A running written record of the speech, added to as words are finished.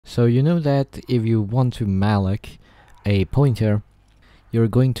So you know that if you want to malloc a pointer, you're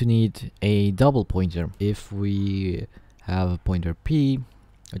going to need a double pointer. If we have a pointer p,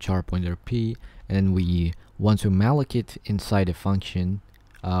 a char pointer p, and we want to malloc it inside a function,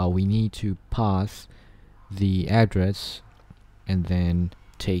 we need to pass the address and then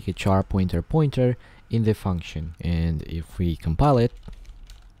take a char pointer in the function. And if we compile it,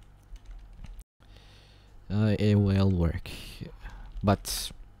 it will work.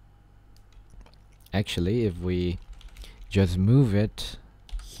 But actually, if we just move it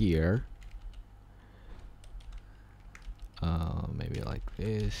here, maybe like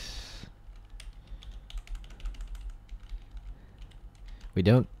this, we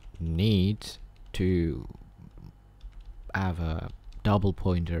don't need to have a double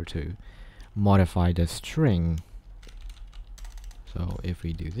pointer to modify the string. So if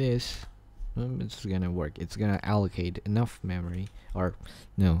we do this, it's gonna work. It's gonna allocate enough memory, or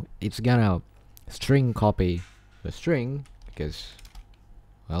no, it's gonna string copy the string, because,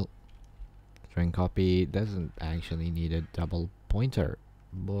 well, string copy doesn't actually need a double pointer.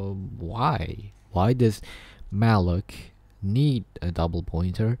 But why does malloc need a double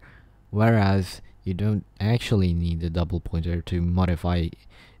pointer, whereas you don't actually need a double pointer to modify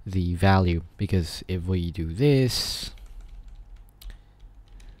the value? Because if we do this,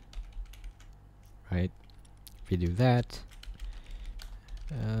 right, if we do that,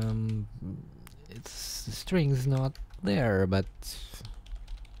 the string's not there, but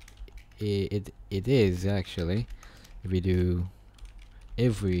it is actually.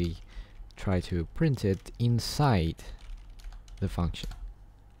 If we try to print it inside the function,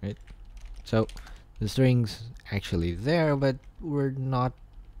 right? So the string's actually there, but we're not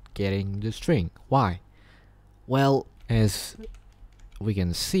getting the string. Why? Well, as we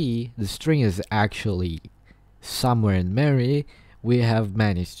can see, the string is actually somewhere in memory. We have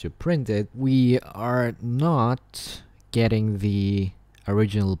managed to print it. We are not getting the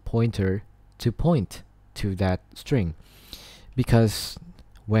original pointer to point to that string, because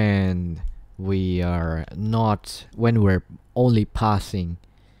when we're only passing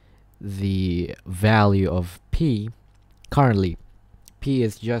the value of p, currently p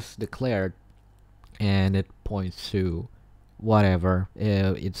is just declared and it points to whatever.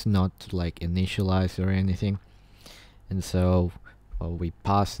 It's not like initialized or anything, and so we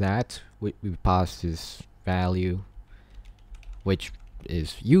pass that. We pass this value, which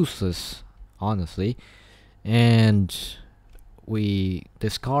is useless, honestly, and we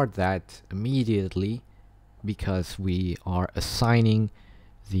discard that immediately because we are assigning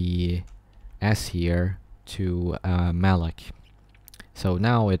the s here to malloc. So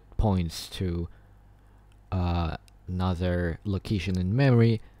now it points to another location in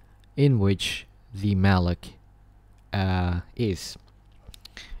memory in which the malloc is,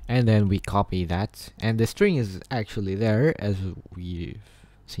 and then we copy that, and the string is actually there as we've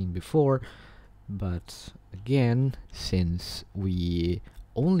seen before. But again, since we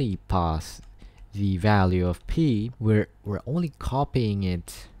only pass the value of p, we're only copying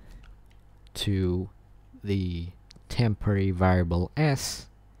it to the temporary variable s,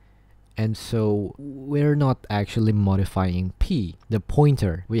 and so we're not actually modifying p, the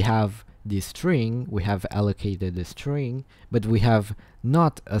pointer. We have the string, we have allocated the string, but we have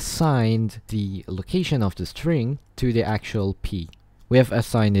not assigned the location of the string to the actual p. We have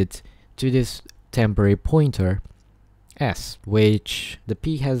assigned it to this temporary pointer s, which the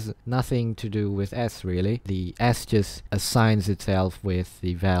p has nothing to do with s really. The s just assigns itself with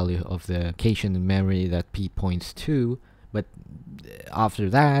the value of the location in memory that p points to, but after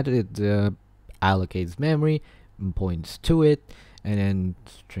that it allocates memory and points to it, and then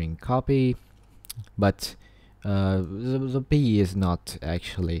string copy. But the p is not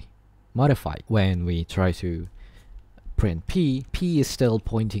actually modified. When we try to print p is still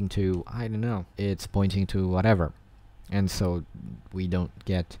pointing to, I don't know, it's pointing to whatever, and so we don't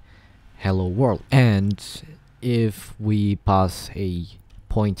get hello world. And if we pass a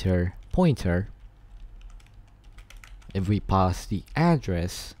pointer, if we pass the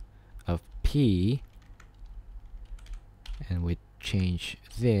address of p and we change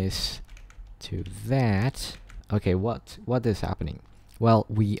this to that, okay, what is happening? Well,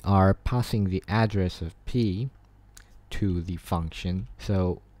 we are passing the address of p to the function,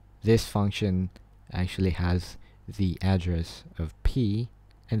 so this function actually has the address of p,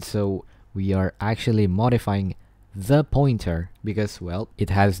 and so we are actually modifying the pointer because, well, it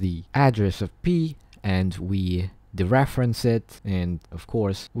has the address of p and we dereference it, and of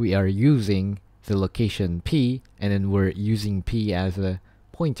course we are using the location p, and then we're using p as a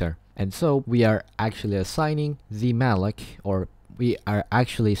pointer, and so we are actually assigning the malloc, or we are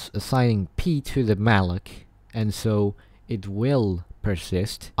actually assigning p to the malloc, and so it will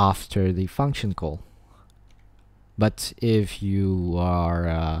persist after the function call. But if you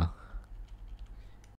are